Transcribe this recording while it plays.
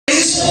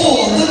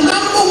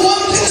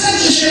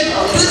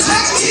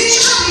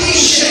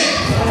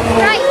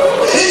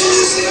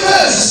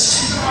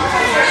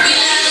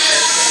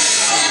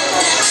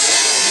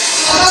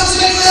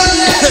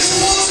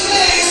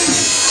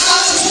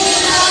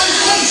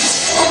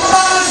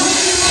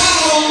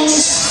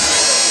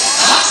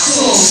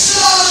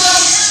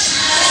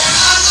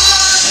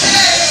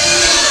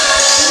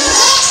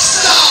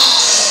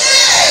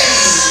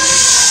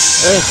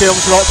Here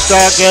comes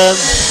Rockstar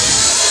Games.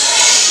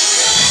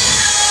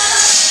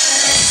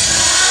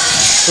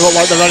 They look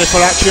like they're ready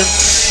for action.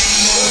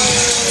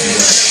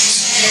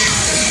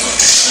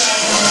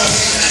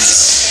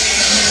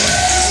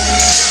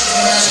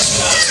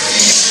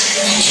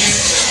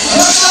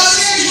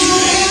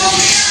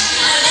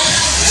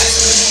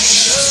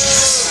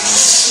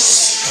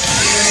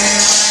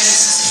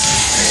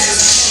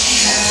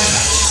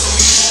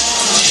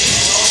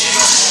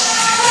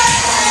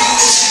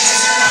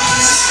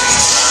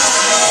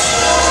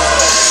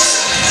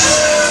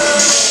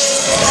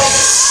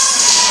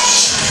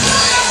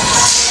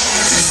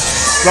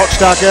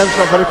 Rockstar Games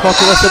not very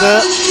popular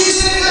today.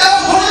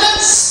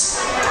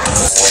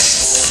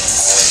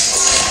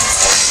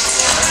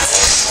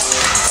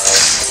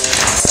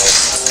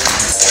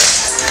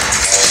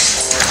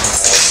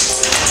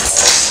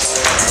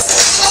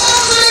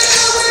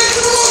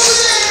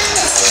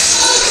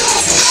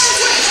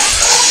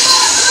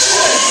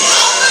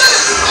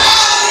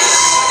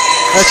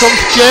 Here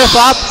comes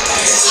J-Fab.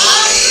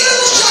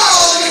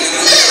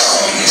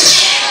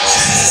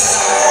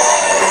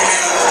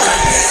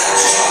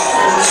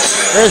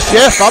 There's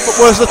J-Fab, but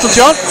where's Little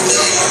John?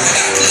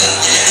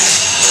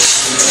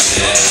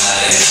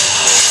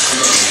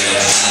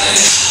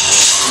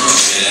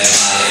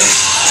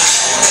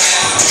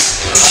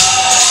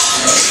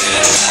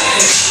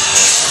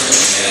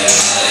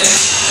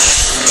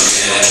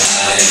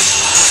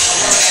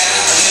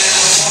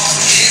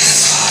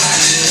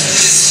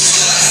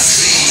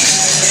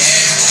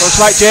 Looks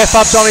like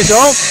J-Fab's on his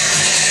own.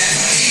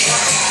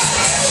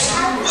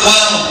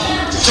 Well,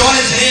 John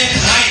is here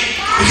tonight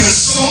because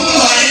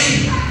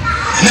somebody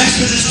messed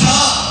with his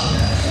part.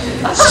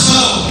 So,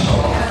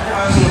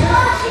 I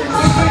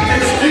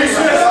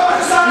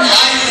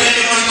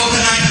really want to go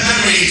tonight to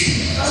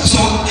memories.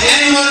 So,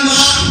 anyone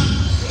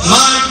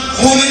man,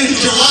 woman,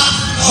 giraffe,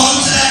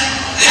 hunter,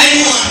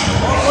 anyone,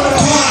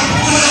 come on,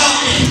 put it on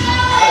me.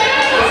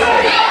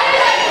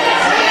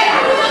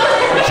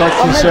 Looks like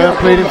he's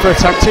pleading for a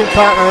tag team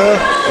partner here.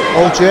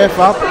 Old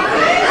J-Fab.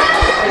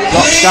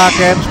 Rockstar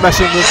Games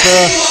messing with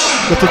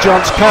Little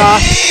John's car,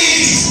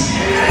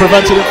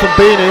 preventing him from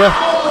being here.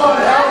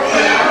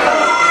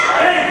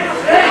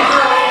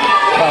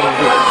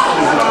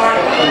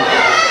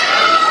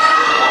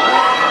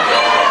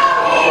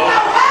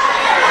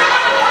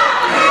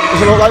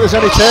 Doesn't look like there's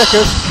any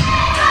takers.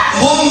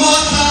 One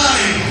more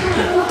time.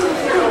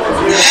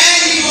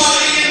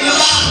 Anybody in the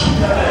lap,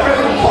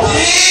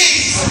 please.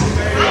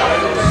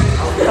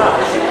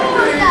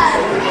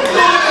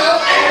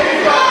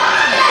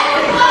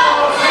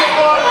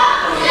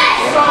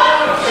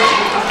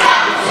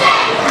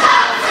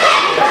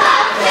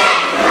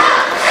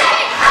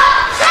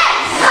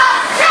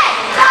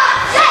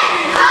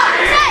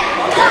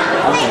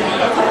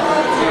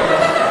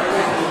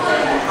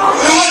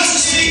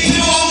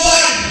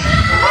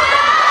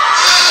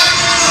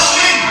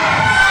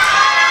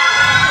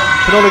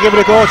 You can only give it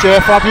a go,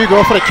 J-Fab. You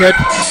go for it, kid.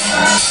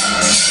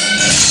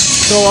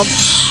 Go on.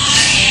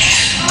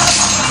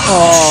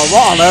 Oh,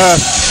 what on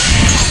earth?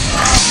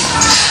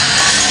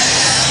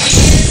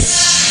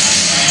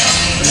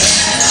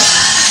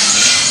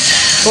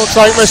 Looks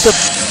like Mr.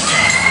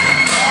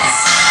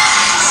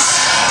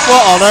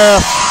 What on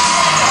earth?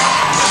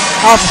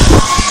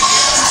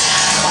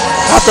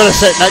 I've got to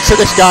sit next to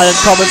this guy and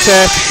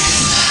commentate.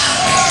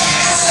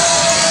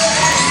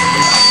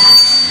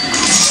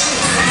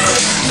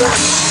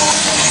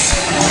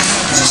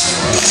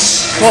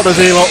 What does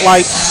he look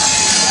like?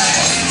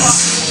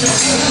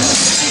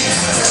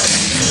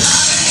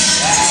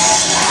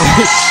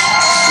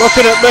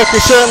 Looking at Mick, he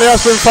certainly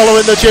has been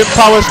following the Jim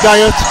Powers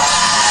diet.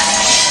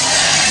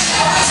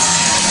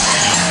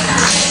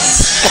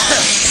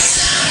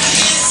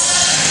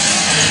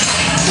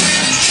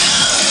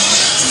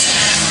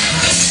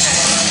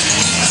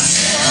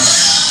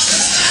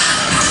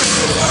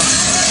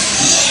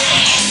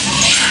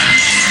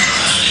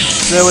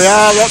 There we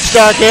are,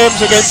 Rockstar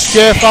Games against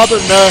J-Fab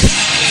and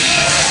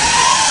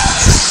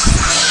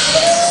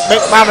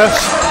Mick Minus,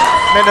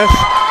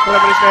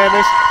 whatever his name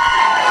is.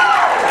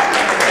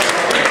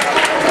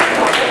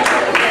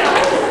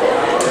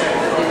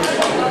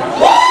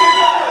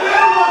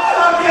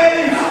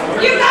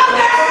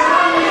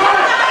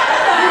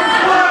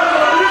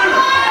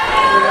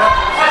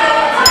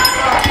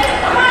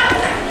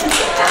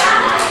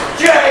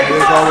 Here we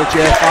go with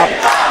J-Fab.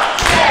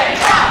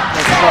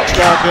 Next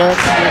Rockstar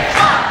Games with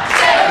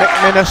Mick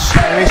Minus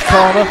in his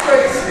corner.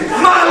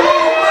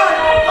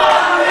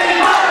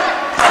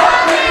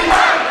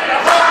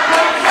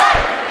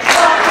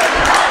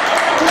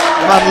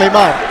 Manly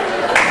man.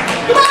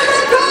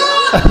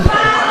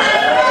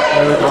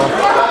 There we go.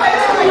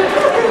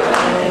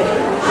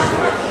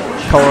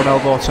 Collar and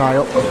elbow tie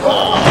up.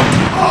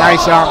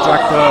 Nice arm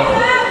drag though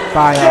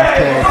by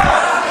Arcade.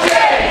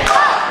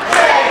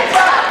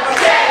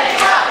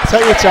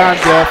 Take your time,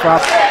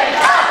 J-Fab.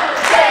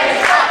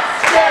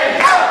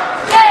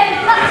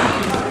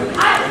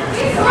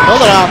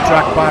 Another arm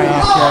drag by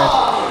Arcade.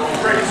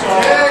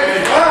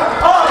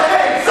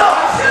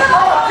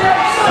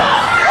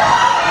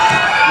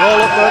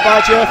 there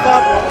by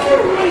JFab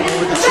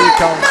with the 2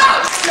 count.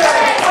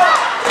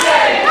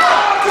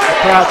 The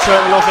crowd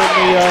certainly loving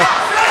the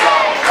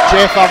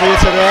JFab here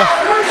today.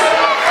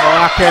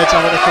 Arcade's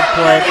having a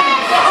complaint.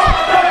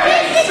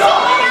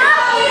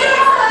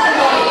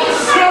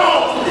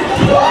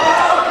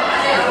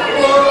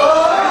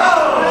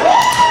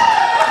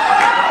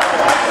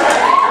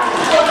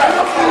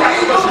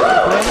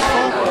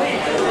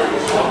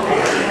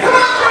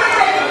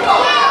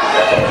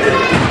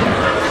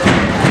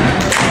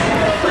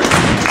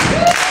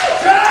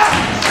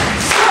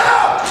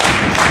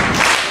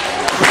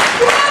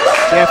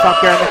 JFab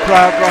getting the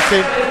crowd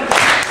rocking.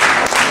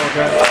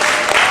 Okay.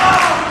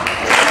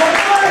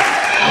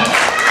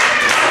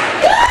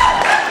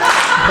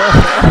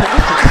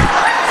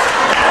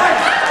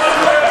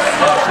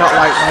 It's not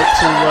like Mike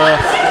to run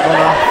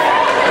off.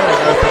 I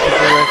don't know if he's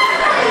doing.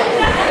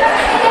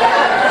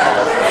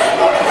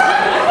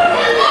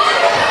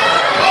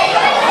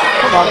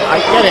 Come on, I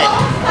get it.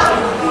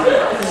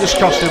 He just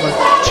cost him a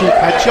cheap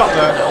headshot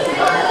there.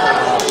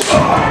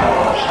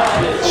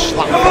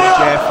 Slap from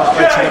JFab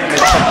into the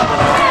mid-section of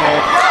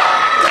Arcade.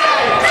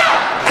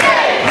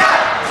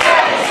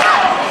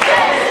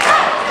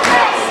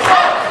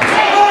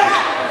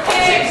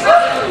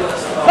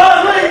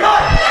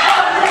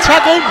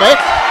 Tag in,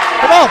 mate.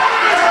 Come on.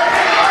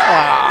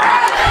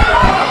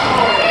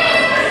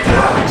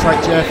 Looks like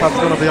JFab's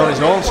going to be on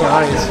his own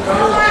tonight.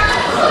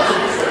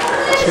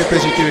 He's too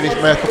busy doing his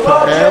makeup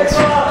and nails.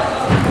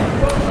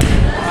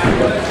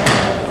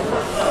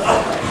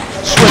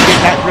 Swinging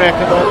neck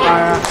breaker though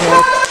by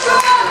Arcade.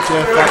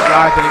 JFab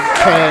riding in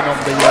pain on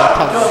the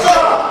canvas.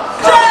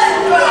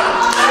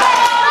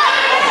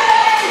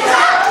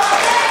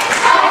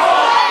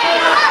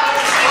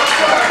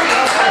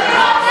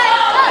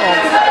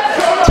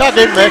 Tag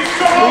in, mate.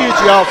 Do your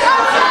job.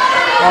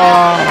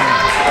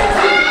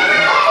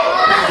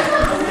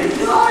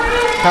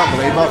 Can't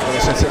believe I'm going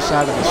to sit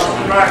outside of this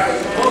one.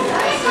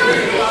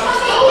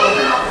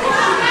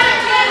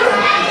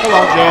 Come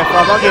on,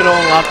 JFab, on your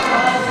own, lad.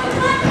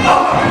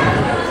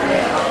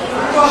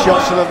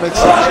 Shots to the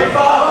midsection.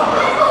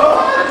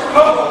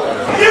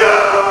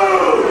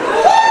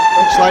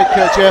 Looks like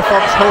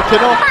JFab's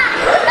hooking up.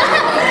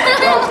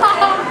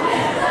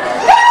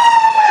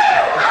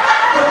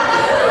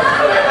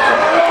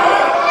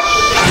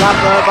 Slap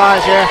there by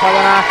JFab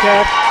and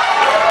Arcade.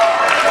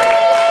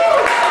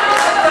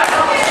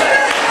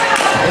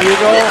 There you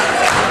go.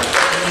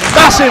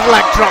 Massive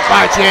leg drop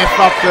by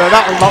JFab there.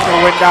 That'll knock the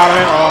wind out of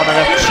it. Oh, and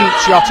a cheap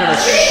shot and a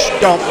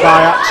stomp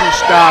by Axel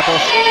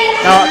Stardust.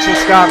 Now Axel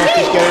Stardust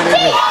is getting in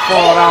with 4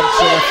 arms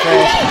to the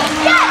face.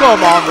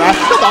 Come on, ref.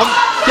 Come on.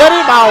 Get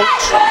him out.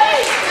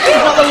 He's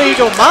not the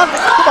legal man.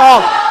 Come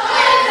on.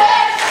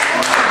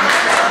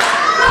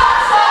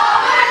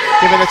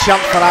 Giving a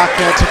chance for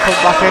Arcade to come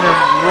back in and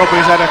rub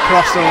his head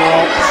across the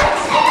ropes.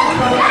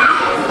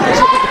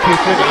 What's up with the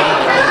people in here?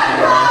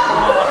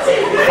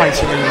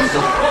 Fighting in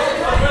the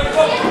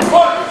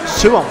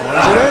 2 on 1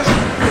 as it is.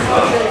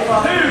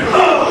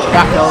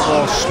 Back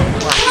elbow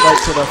smash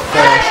right to the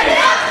face.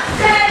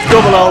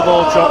 Double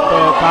elbow drop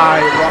there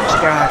by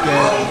Rockstar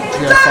again.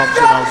 JFab's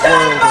in a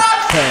world of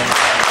pain.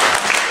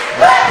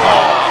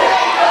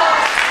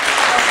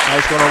 Now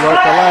he's going to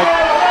work the leg.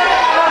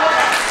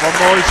 One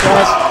more, he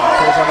says.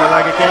 Goes on the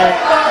leg again.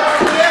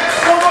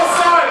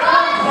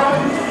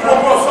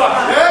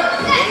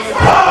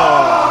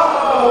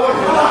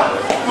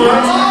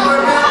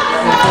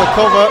 In for the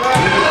cover.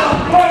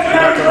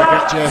 Not going to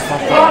get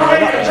JFab back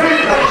there.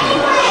 That was a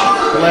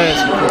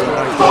blazing cover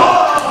right there.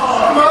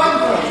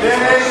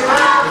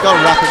 You've got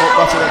to wrap him up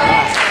better than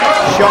that.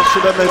 Shots to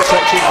the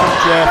midsection from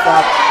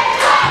JFab.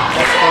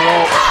 Off the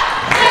ropes.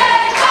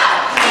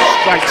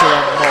 Straight to the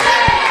mouth.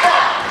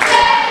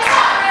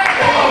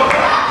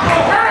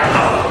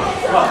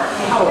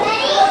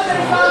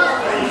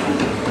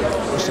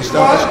 Mr.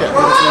 Stardust getting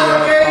rid of the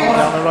arm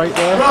down the right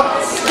there.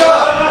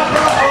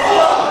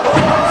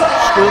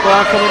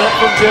 Schoolbar coming up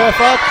from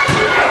JFab.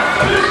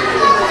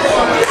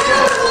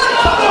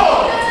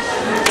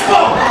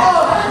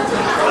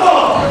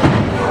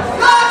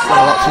 Got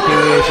a lot to do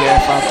here,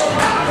 JFab.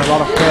 A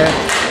lot of pain.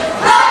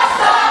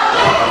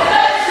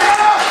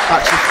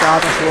 Axel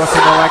Stardust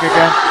working the leg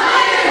again.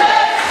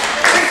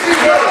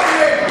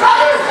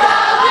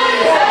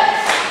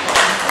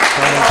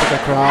 Going into the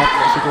crowd.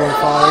 What's he going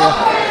for here?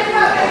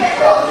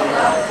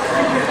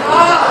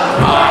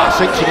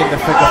 Cinching in the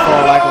figure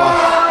 4 leg lock.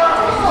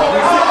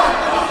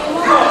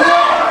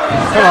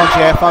 Come on,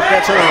 JFab,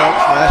 get to the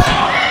ropes first.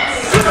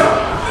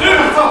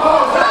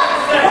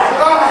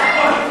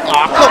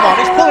 Oh, come on,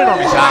 he's pulling on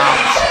his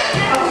arms.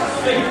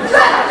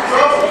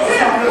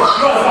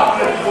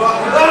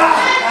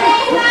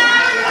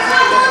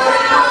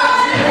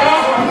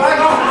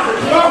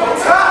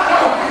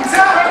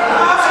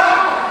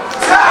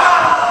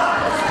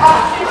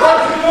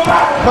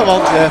 Come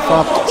on,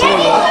 JFab, to the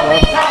ropes,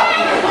 lad.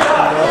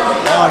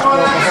 Nice blow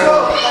the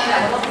hole.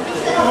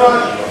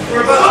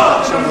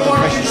 Some of the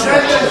pressure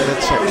steps in the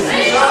midsection.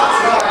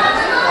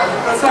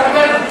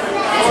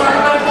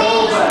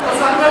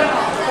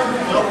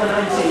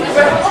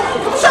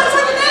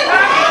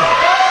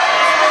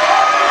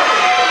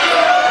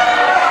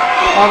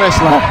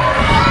 honestly.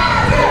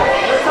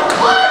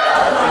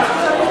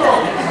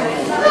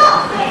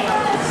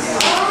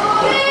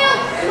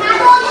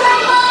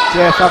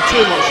 Jeff had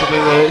too much to do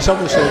with it. It's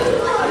obviously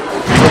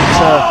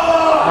that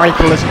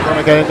Michael isn't going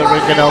to get in the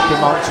ring and help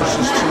him out. He's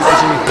just too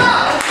busy,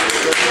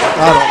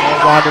 I don't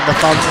know, winding the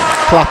fans and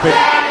clapping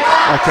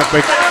like a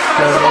big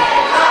girl.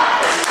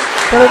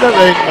 Get in the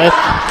ring, Mick.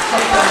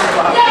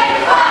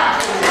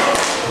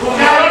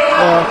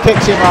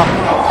 Kicks him off,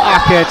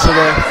 arcade to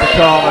the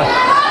corner.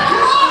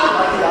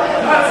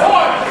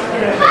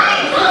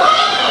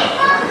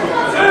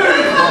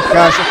 Both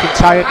guys looking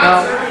tired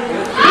now.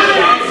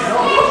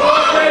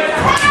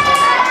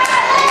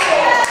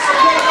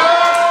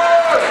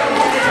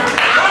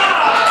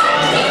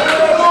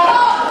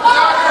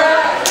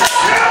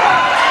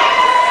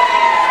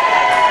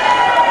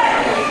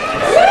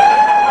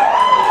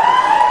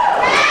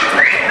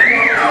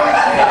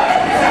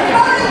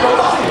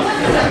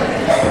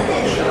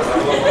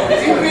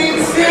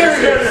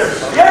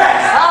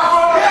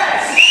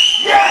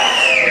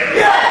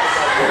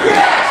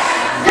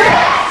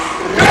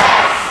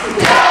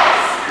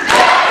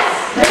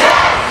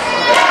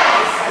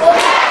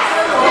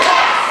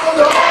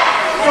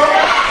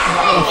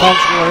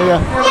 Here.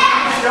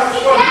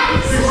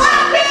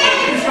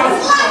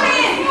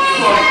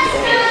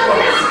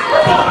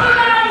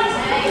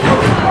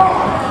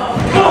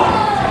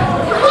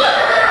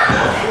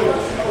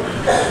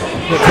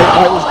 The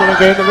Light was going to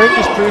get in the ring,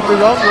 he's proved me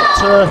wrong,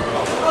 but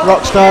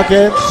Rockstar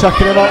Games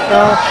checking him out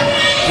now.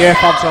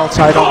 J-Fab's all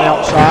tied on the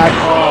outside.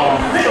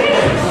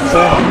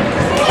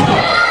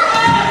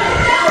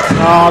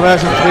 Oh,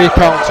 there's a 3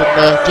 count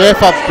and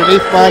J-Fab's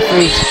beneath my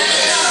feet.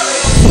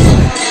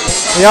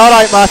 Are you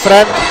alright, my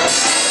friend?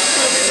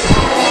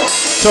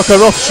 Took a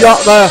rough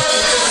shot there.